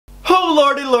Oh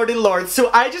lordy lordy lord,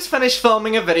 so I just finished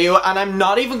filming a video and I'm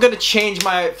not even going to change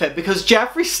my outfit because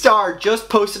Jeffree Star just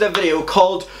posted a video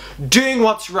called Doing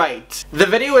What's Right. The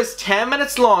video is 10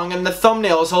 minutes long and the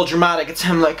thumbnail is all dramatic. It's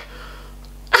him like,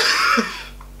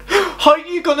 how are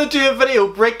you gonna do a video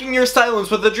breaking your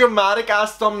silence with a dramatic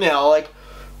ass thumbnail? Like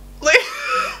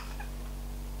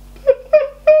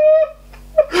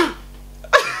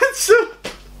so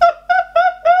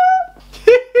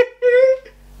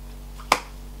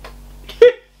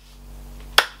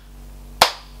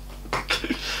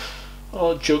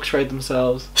oh, jokes write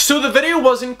themselves. So the video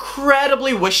was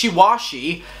incredibly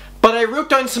wishy-washy, but I wrote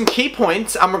down some key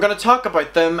points and we're gonna talk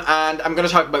about them, and I'm gonna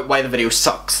talk about why the video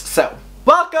sucks. So,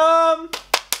 welcome!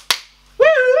 Woo!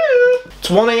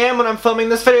 It's 1 AM when I'm filming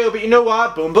this video, but you know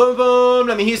what? Boom boom boom,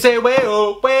 let me hear you say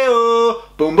way-oh, way-oh.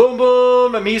 Boom boom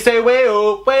boom, let me hear you say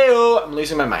way-oh, way-oh. I'm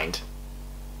losing my mind.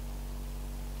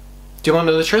 Do you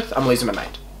wanna know the truth? I'm losing my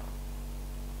mind.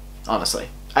 Honestly.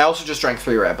 I also just drank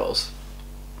 3 Red Bulls.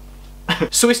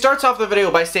 So he starts off the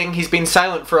video by saying he's been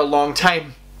silent for a long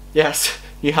time. Yes,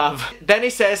 you have. Then he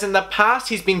says in the past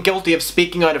he's been guilty of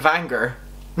speaking out of anger.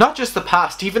 Not just the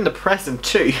past, even the present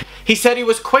too. He said he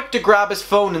was quick to grab his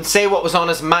phone and say what was on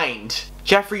his mind.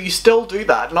 Jeffree, you still do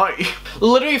that now.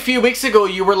 Literally a few weeks ago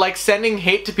you were like sending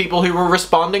hate to people who were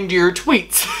responding to your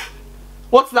tweets.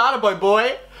 What's that about,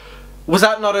 boy? Was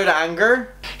that not out of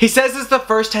anger? He says it's the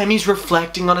first time he's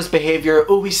reflecting on his behaviour.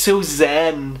 Oh, he's so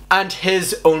zen. And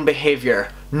his own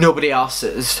behaviour, nobody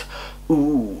else's.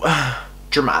 Ooh,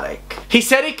 dramatic. He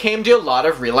said he came to a lot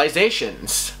of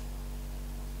realizations.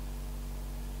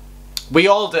 We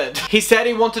all did. He said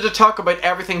he wanted to talk about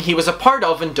everything he was a part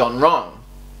of and done wrong.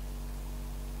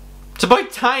 It's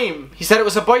about time. He said it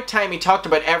was about time he talked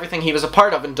about everything he was a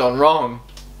part of and done wrong.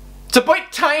 It's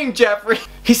about time, Jeffree!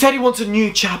 He said he wants a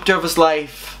new chapter of his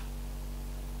life.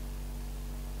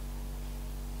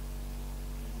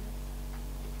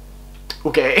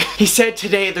 Okay. He said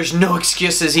today there's no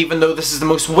excuses even though this is the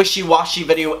most wishy-washy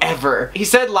video ever. He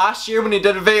said last year when he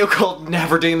did a video called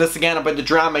Never Doing This Again about the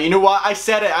drama. You know what? I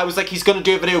said it. I was like, he's gonna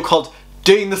do a video called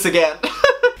Doing This Again.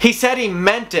 He said he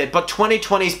meant it, but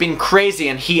 2020's been crazy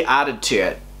and he added to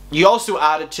it. You also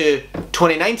added to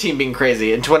 2019 being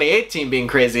crazy, and 2018 being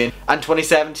crazy, and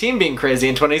 2017 being crazy,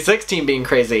 and 2016 being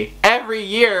crazy. Every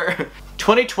year!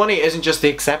 2020 isn't just the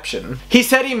exception. He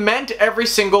said he meant every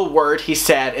single word he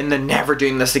said in the Never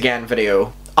Doing This Again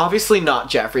video. Obviously not,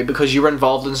 Jeffree, because you were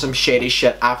involved in some shady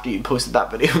shit after you posted that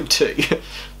video too.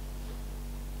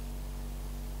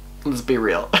 Let's be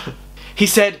real. He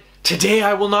said, today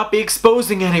I will not be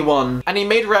exposing anyone. And he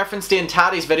made reference to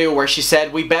Tati's video where she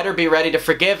said, we better be ready to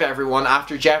forgive everyone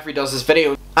after Jeffree does his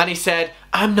video. And he said,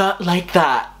 I'm not like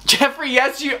that. Jeffree,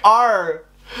 yes you are.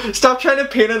 Stop trying to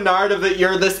paint a narrative that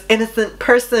you're this innocent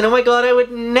person. Oh my god, I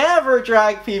would never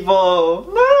drag people.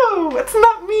 No, it's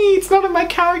not me. It's not in my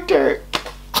character.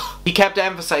 He kept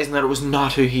emphasizing that it was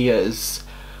not who he is.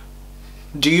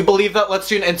 Do you believe that? Let's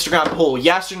do an Instagram poll.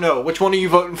 Yes or no? Which one are you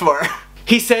voting for?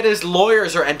 He said his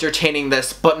lawyers are entertaining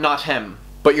this, but not him.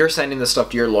 But you're sending this stuff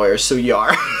to your lawyers, so you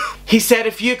are. He said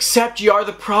if you accept you are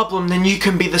the problem, then you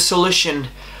can be the solution.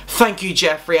 Thank you,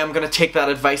 Jeffree. I'm gonna take that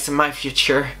advice in my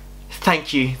future.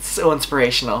 Thank you. It's so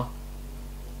inspirational.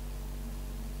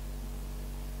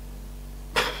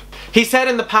 He said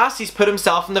in the past he's put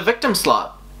himself in the victim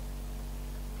slot.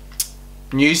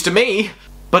 News to me.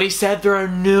 But he said there are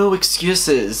no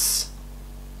excuses.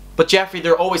 But Jeffree,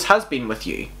 there always has been with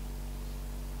you.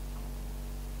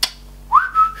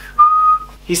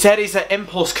 He said he's an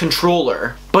impulse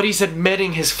controller, but he's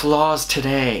admitting his flaws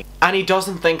today. And he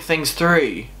doesn't think things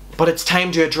through. But it's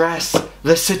time to address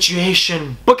the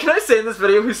situation. But can I say in this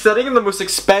video, he's sitting in the most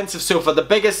expensive sofa, the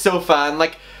biggest sofa, and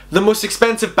like the most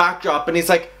expensive backdrop, and he's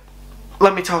like,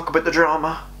 let me talk about the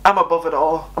drama. I'm above it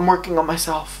all. I'm working on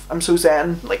myself. I'm so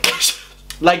zen. Like,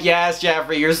 yes,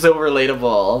 Jeffree, you're so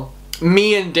relatable.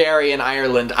 Me and Derry in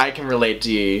Ireland, I can relate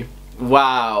to you.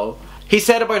 Wow. He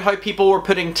said about how people were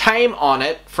putting time on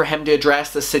it for him to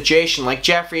address the situation. Like,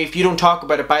 Jeffree, if you don't talk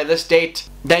about it by this date,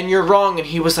 then you're wrong. And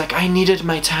he was like, I needed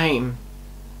my time.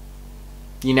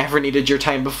 You never needed your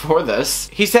time before this.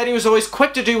 He said he was always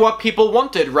quick to do what people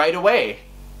wanted right away.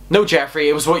 No, Jeffree,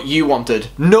 it was what you wanted.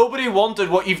 Nobody wanted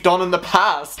what you've done in the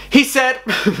past. He said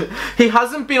he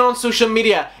hasn't been on social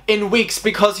media in weeks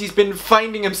because he's been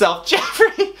finding himself.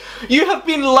 Jeffree, you have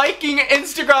been liking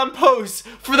Instagram posts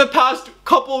for the past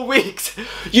couple weeks.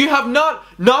 You have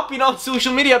not been on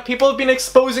social media. People have been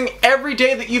exposing every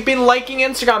day that you've been liking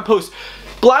Instagram posts.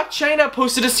 Black China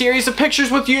posted a series of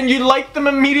pictures with you and you liked them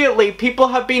immediately. People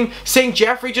have been saying,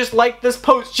 Jeffree just liked this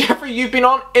post. Jeffree, you've been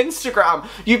on Instagram.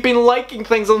 You've been liking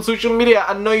things on social media,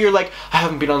 and now you're like, I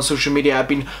haven't been on social media. I've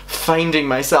been finding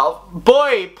myself.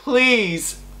 Boy,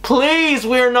 please, please,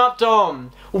 we're not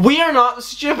dumb. We are not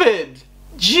stupid.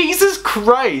 Jesus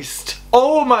Christ.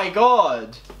 Oh my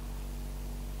God.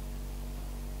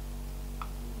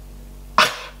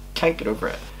 Can't get over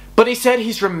it. But he said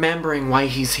he's remembering why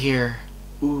he's here.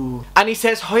 Ooh. And he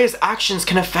says how his actions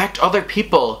can affect other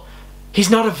people.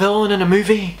 He's not a villain in a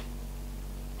movie.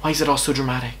 Why is it all so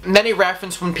dramatic? And then he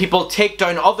referenced when people take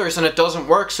down others and it doesn't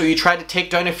work, so you try to take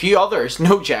down a few others.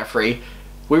 No, Jeffree.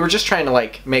 We were just trying to,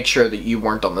 like, make sure that you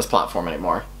weren't on this platform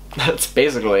anymore. That's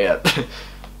basically it.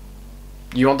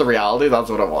 You want the reality?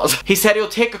 That's what it was. He said he'll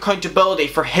take accountability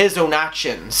for his own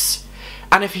actions.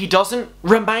 And if he doesn't,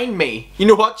 remind me. You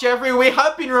know what, Jeffree? We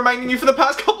have been reminding you for the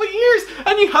past couple of years,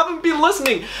 and you haven't been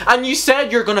listening. And you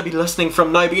said you're gonna be listening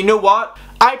from now, but you know what?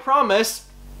 I promise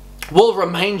we'll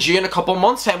remind you in a couple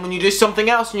months' time when you do something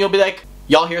else, and you'll be like,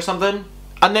 y'all hear something?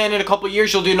 And then in a couple of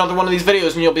years, you'll do another one of these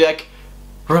videos, and you'll be like,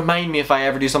 remind me if I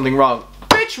ever do something wrong.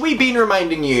 Bitch, we've been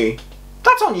reminding you.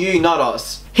 That's on you, not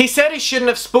us. He said he shouldn't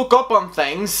have spoke up on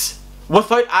things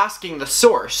without asking the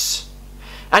source.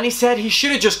 And he said he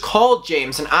should have just called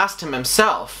James and asked him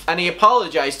himself. And he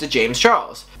apologized to James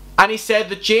Charles. And he said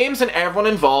that James and everyone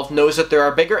involved knows that there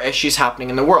are bigger issues happening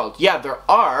in the world. Yeah, there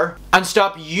are. And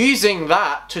stop using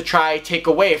that to try take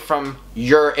away from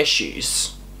your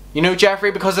issues. You know,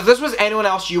 Jeffree, because if this was anyone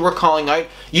else you were calling out,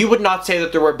 you would not say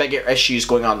that there were bigger issues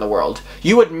going on in the world.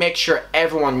 You would make sure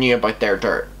everyone knew about their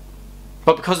dirt.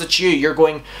 But because it's you, you're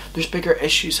going, there's bigger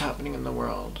issues happening in the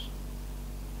world.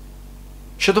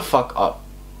 Shut the fuck up.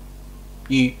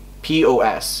 You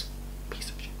POS. Piece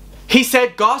of shit. He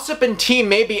said gossip and tea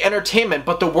may be entertainment,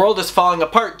 but the world is falling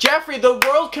apart. Jeffree, the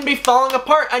world can be falling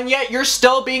apart, and yet you're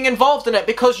still being involved in it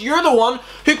because you're the one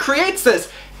who creates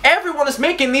this. Everyone is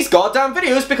making these goddamn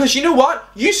videos because you know what?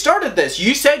 You started this.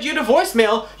 You said you had a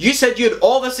voicemail. You said you had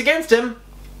all this against him.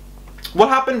 What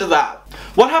happened to that?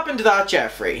 What happened to that,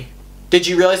 Jeffree? Did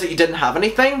you realize that you didn't have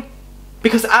anything?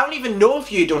 Because I don't even know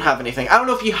if you don't have anything. I don't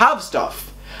know if you have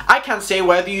stuff. I can't say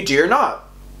whether you do or not.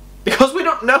 Because we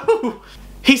don't know.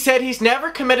 He said he's never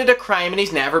committed a crime and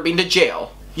he's never been to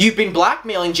jail. You've been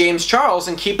blackmailing James Charles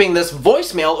and keeping this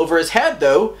voicemail over his head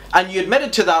though, and you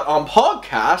admitted to that on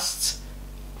podcasts.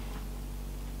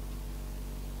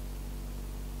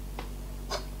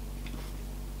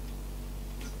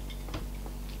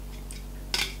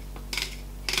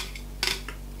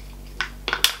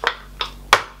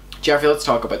 Jeffree, let's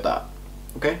talk about that,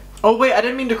 okay? Oh wait, I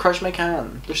didn't mean to crush my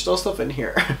can. There's still stuff in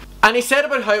here. And he said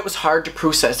about how it was hard to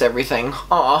process everything.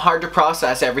 Aw, hard to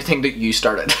process everything that you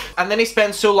started. And then he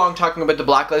spends so long talking about the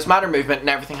Black Lives Matter movement and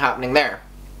everything happening there.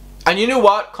 And you know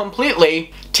what?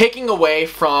 Completely taking away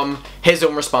from his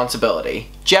own responsibility.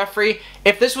 Jeffree,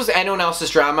 if this was anyone else's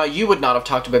drama, you would not have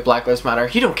talked about Black Lives Matter.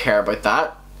 You don't care about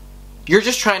that. You're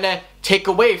just trying to take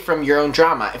away from your own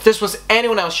drama. If this was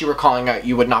anyone else you were calling out,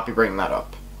 you would not be bringing that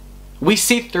up. We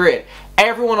see through it.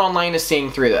 Everyone online is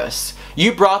seeing through this.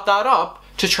 You brought that up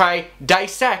to try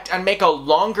dissect and make a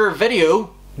longer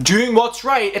video doing what's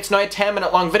right. It's now a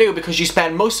 10-minute long video because you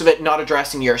spend most of it not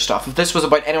addressing your stuff. If this was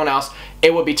about anyone else,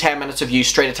 it would be 10 minutes of you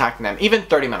straight attacking them. Even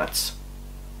 30 minutes.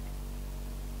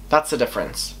 That's the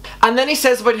difference. And then he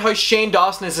says about how Shane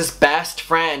Dawson is his best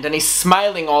friend and he's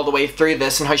smiling all the way through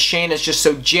this and how Shane is just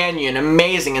so genuine,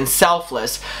 amazing and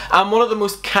selfless and one of the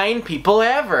most kind people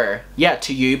ever. Yeah,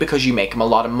 to you because you make him a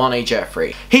lot of money,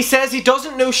 Jeffree. He says he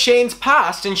doesn't know Shane's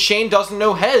past and Shane doesn't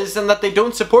know his and that they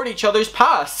don't support each other's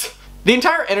past. The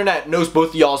entire internet knows both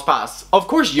of y'all's pasts. Of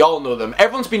course y'all know them.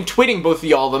 Everyone's been tweeting both of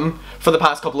y'all them for the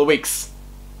past couple of weeks.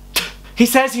 He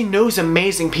says he knows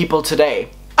amazing people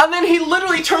today. And then he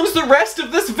literally turns the rest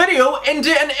of this video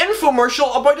into an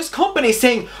infomercial about his company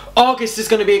saying, August is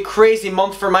going to be a crazy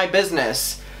month for my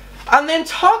business. And then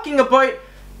talking about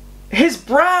his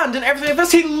brand and everything like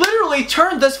this, he literally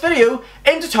turned this video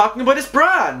into talking about his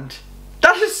brand.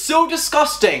 That is so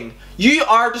disgusting. You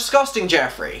are disgusting,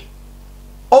 Jeffree.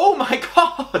 Oh my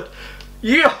god.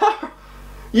 You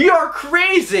are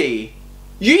crazy.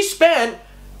 You spent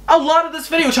a lot of this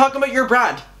video talking about your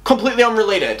brand. Completely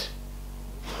unrelated.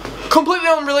 Completely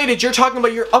unrelated, you're talking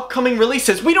about your upcoming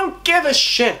releases. We don't give a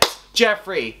shit,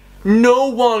 Jeffree. No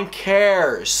one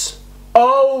cares.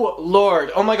 Oh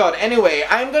lord, oh my god. Anyway,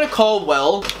 I'm gonna call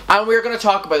Will and we're gonna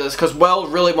talk about this because Will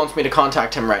really wants me to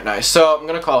contact him right now. So I'm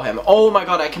gonna call him. Oh my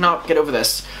god, I cannot get over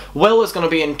this. Will is gonna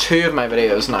be in 2 of my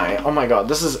videos now. Oh my god,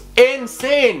 this is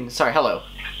insane. Sorry, hello.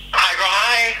 Hi, bro,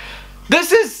 hi.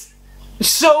 This is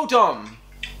so dumb.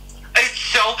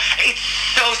 so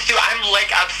stupid. I'm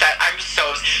like upset. I'm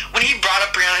so, when he brought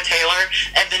up Breonna Taylor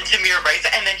and then Tamir Rice,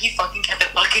 and then he fucking had the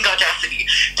fucking audacity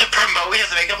to promote his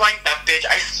makeup line. That bitch,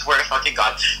 I swear to fucking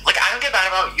God. Like, I don't get mad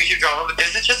about YouTube drama, but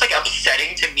this is just like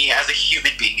upsetting to me as a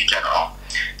human being in general.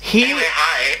 Anyway,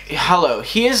 hi. Hello.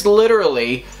 He is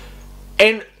literally,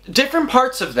 in different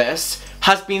parts of this,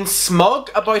 has been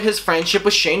smug about his friendship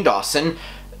with Shane Dawson,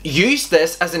 used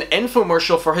this as an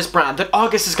infomercial for his brand that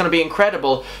August is going to be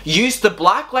incredible, used the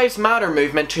Black Lives Matter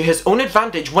movement to his own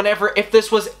advantage whenever, if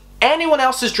this was anyone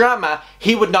else's drama,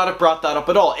 he would not have brought that up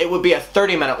at all. It would be a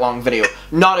 30-minute long video,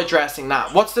 not addressing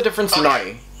that. What's the difference now?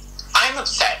 I'm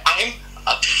upset. I'm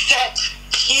upset.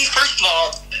 He, first of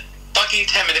all, fucking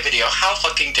 10-minute video. How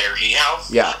fucking dare he? How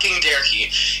fucking dare he?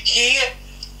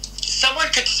 Someone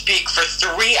could speak for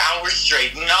 3 hours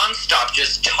straight, non-stop,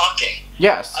 just talking.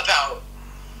 Yes. About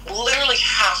literally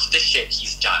half the shit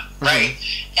he's done, right?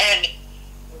 And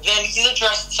then he's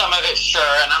addressed some of it, sure,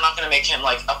 and I'm not going to make him,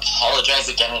 like, apologize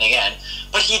again and again,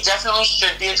 but he definitely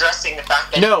should be addressing the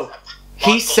fact that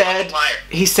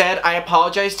he said, I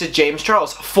apologize to James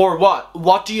Charles. For what?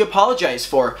 What do you apologize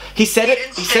for? He said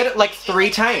it like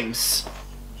 3 times.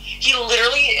 He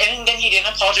literally, and then he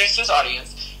didn't apologize to his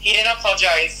audience. He didn't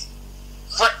apologize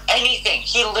for anything.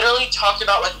 He literally talked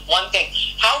about, like, one thing.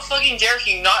 How fucking dare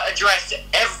he not address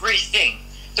everything?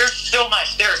 There's so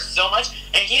much,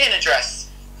 and he didn't address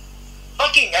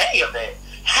fucking any of it.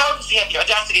 How does he have the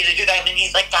audacity to do that? And then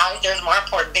he's like, guys, there's more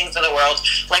important things in the world,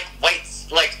 like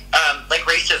whites, like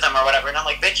racism or whatever. And I'm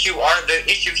like, bitch, you are the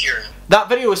issue here. That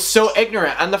video was so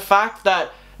ignorant, and the fact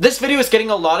that this video is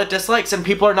getting a lot of dislikes and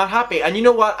people are not happy. And you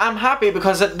know what? I'm happy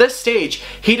because at this stage,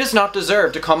 he does not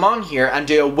deserve to come on here and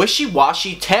do a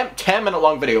wishy-washy 10-minute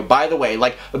long video. By the way,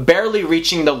 like, barely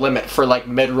reaching the limit for, like,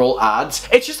 mid-roll ads.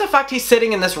 It's just the fact he's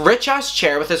sitting in this rich-ass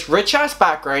chair with this rich-ass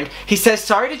background. He says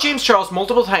sorry to James Charles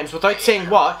multiple times without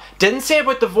saying what, didn't say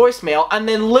about the voicemail, and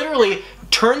then literally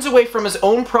turns away from his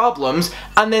own problems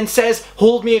and then says,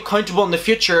 hold me accountable in the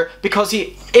future, because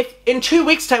if in 2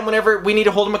 weeks time whenever we need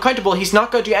to hold him accountable, he's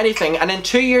not going to do anything, and in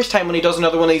 2 years time when he does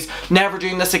another one of these never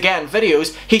doing this again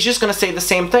videos, he's just going to say the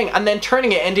same thing and then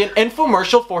turning it into an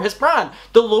infomercial for his brand.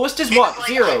 The lowest is what? Like,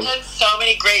 0. I've done so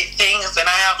many great things, and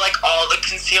I have like all the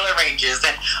concealer ranges,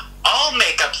 and all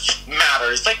makeup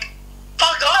matters. Like,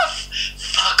 fuck off.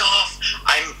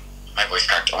 My voice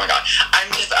cracked. Oh my God.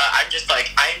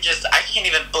 I can't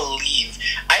even believe.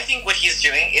 I think what he's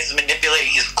doing is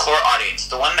manipulating his core audience,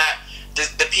 the one that,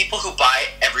 the people who buy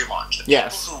every launch, the people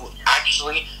who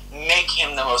actually make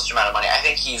him the most amount of money. I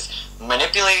think he's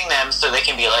manipulating them so they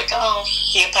can be like, oh,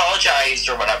 he apologized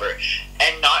or whatever,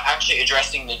 and not actually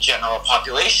addressing the general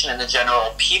population and the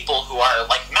general people who are,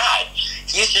 like, mad.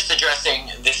 He's just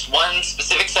addressing this one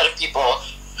specific set of people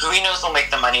who he knows will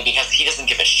make the money because he doesn't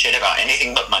give a shit about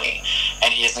anything but money.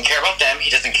 And he doesn't care about them,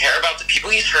 he doesn't care about the people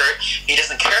he's hurt, he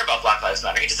doesn't care about Black Lives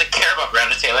Matter, he doesn't care about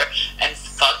Breonna Taylor, and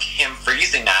fuck him for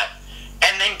using that.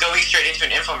 And then going straight into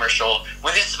an infomercial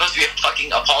when this is supposed to be a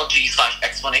fucking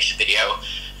apology/explanation video.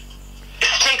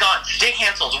 Stay gone, stay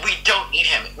cancelled, we don't need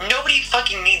him. Nobody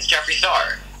fucking needs Jeffree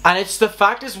Star. And it's the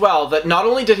fact as well that not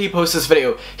only did he post this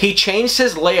video, he changed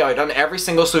his layout on every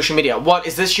single social media. What,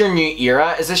 is this your new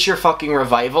era? Is this your fucking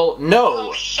revival? No.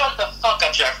 Oh, shut the fuck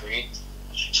up, Jeffree.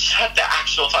 Shut the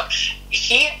actual fuck.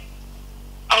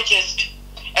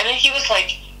 And then he was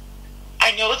like,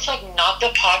 I know it's like not the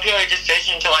popular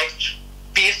decision to like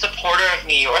be a supporter of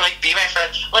me or like be my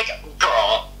friend. Like,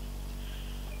 girl,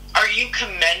 are you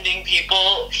commending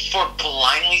people for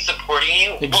blindly supporting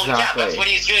you? Exactly. Well, yeah, that's what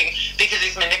he's doing, because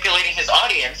he's manipulating his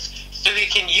audience so he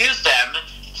can use them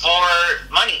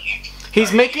for money.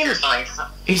 He's making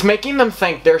them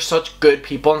think they're such good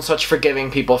people and such forgiving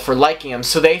people for liking him,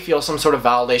 so they feel some sort of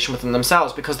validation within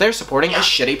themselves because they're supporting a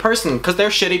shitty person, because they're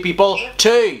shitty people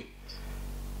too.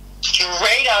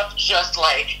 Straight up just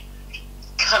like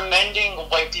commending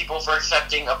white people for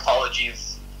accepting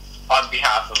apologies on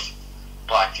behalf of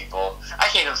Black people. I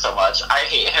hate him so much. I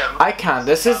hate him. I can't.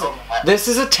 This is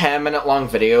a 10-minute long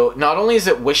video. Not only is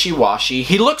it wishy-washy,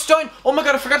 he looks down. Oh my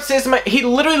God, I forgot to say this. He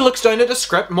literally looks down at a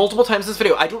script multiple times in this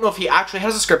video. I don't know if he actually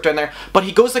has a script down there, but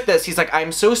he goes like this. He's like,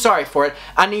 I'm so sorry for it.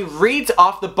 And he reads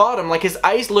off the bottom, like his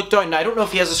eyes look down. Now, I don't know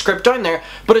if he has a script down there,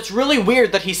 but it's really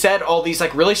weird that he said all these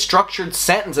like really structured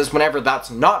sentences whenever that's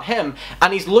not him.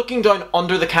 And he's looking down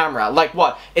under the camera. Like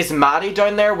what? Is Maddie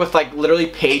down there with like literally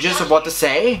pages of what to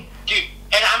say? Dude.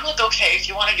 And I'm like, okay, if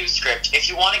you want to do script, if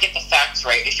you want to get the facts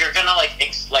right, if you're gonna like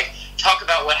talk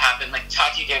about what happened, like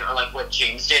Tati did, or like what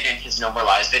James did in his No More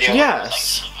Lies video,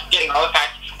 yes, like, getting all the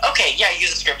facts. Okay, yeah,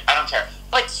 use a script. I don't care.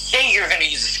 like, say you're gonna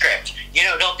use a script. You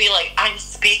know, don't be like, I'm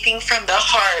speaking from the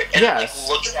heart, and then, like,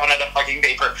 look down at a fucking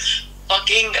paper.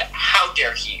 Fucking, how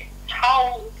dare he?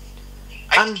 How...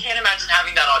 I just can't imagine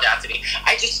having that audacity.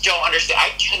 I just don't understand.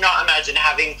 I cannot imagine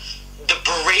having the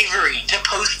bravery to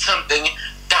post something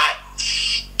that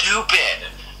stupid.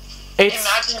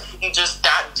 Imagine being just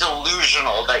that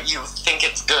delusional that you think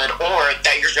it's good or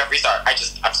that you're Jeffree Star.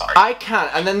 I'm sorry. I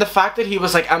can't. And then the fact that he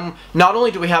was like, not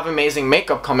only do we have amazing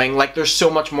makeup coming, like there's so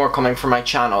much more coming from my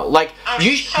channel. Like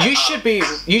you should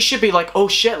be like, oh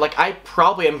shit, like I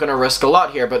probably am gonna risk a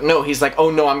lot here, but no, he's like, oh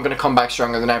no, I'm gonna come back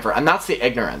stronger than ever. And that's the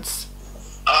ignorance.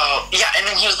 Oh, yeah, and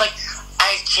then he was like,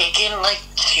 I've taken like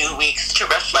 2 weeks to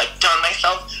reflect on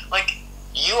myself. Like,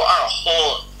 you are a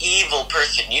whole evil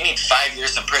person. You need 5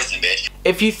 years in prison, bitch.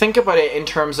 If you think about it in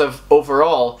terms of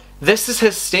overall, this is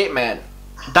his statement.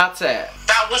 That's it.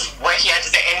 That was what he had to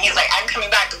say. And he's like, I'm coming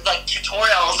back with like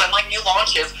tutorials and like new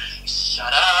launches.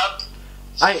 Shut up.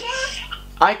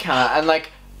 I can't. And like,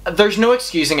 there's no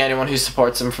excusing anyone who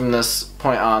supports him from this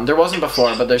point on. There wasn't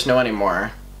before, but there's no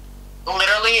anymore.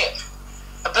 Literally,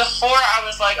 before I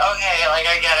was like, okay, like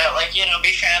I get it. Like, you know,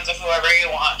 be fans of whoever you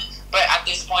want. But at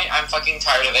this point, I'm fucking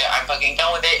tired of it. I'm fucking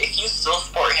done with it. If you still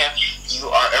support him, you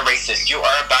are a racist. You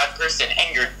are a bad person,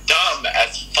 and you're dumb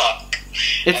as fuck.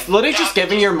 It's literally just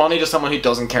giving your money to someone who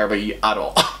doesn't care about you at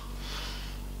all.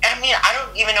 I mean, I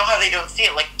don't even know how they don't see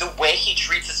it. Like, the way he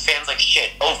treats his fans like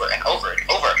shit over and over and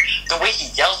over. The way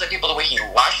he yells at people, the way he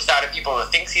lashes out at people, the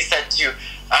things he said to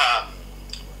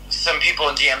some people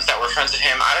in DMs that were friends with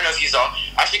him. I don't know if you saw.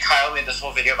 Actually, Kyle made this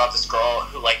whole video about this girl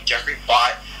who, like, Jeffree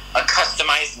bought a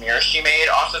customized mirror she made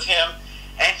off of him,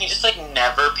 and he just like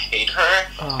never paid her,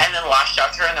 and then lashed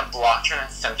out to her and then blocked her and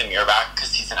sent the mirror back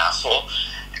because he's an asshole.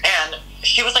 And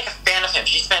she was like a fan of him.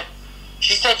 She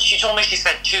told me she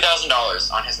spent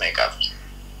 $2,000 on his makeup.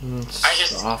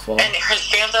 It's awful. And his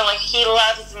fans are like, he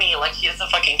loves me, like he doesn't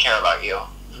fucking care about you.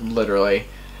 Literally.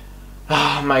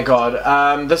 Oh my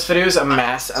god. This video is a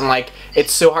mess, and like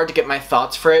it's so hard to get my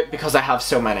thoughts for it because I have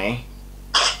so many.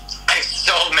 I have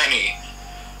so many.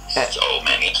 So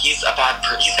many. He's a bad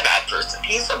person. He's a bad person.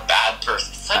 He's a bad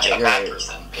person. Such a bad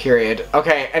person. Period.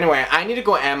 Okay, anyway, I need to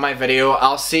go end my video.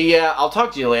 I'll see ya. I'll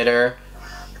talk to you later.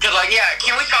 Good luck. Yeah,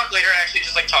 can we talk later and actually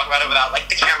just like talk about it without like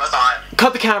the cameras on?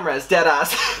 Cut the cameras, dead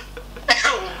ass.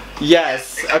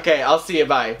 Yes. Okay, I'll see you.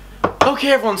 Bye.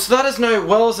 Okay, everyone, so that is now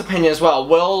Will's opinion as well.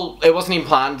 Will, it wasn't even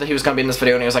planned that he was going to be in this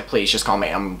video, and he was like, please, just call me,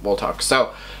 and we'll talk.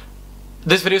 So,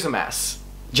 this video's a mess.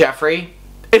 Jeffree,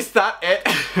 is that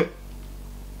it?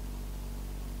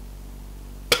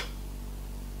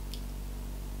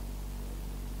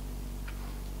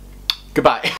 Goodbye.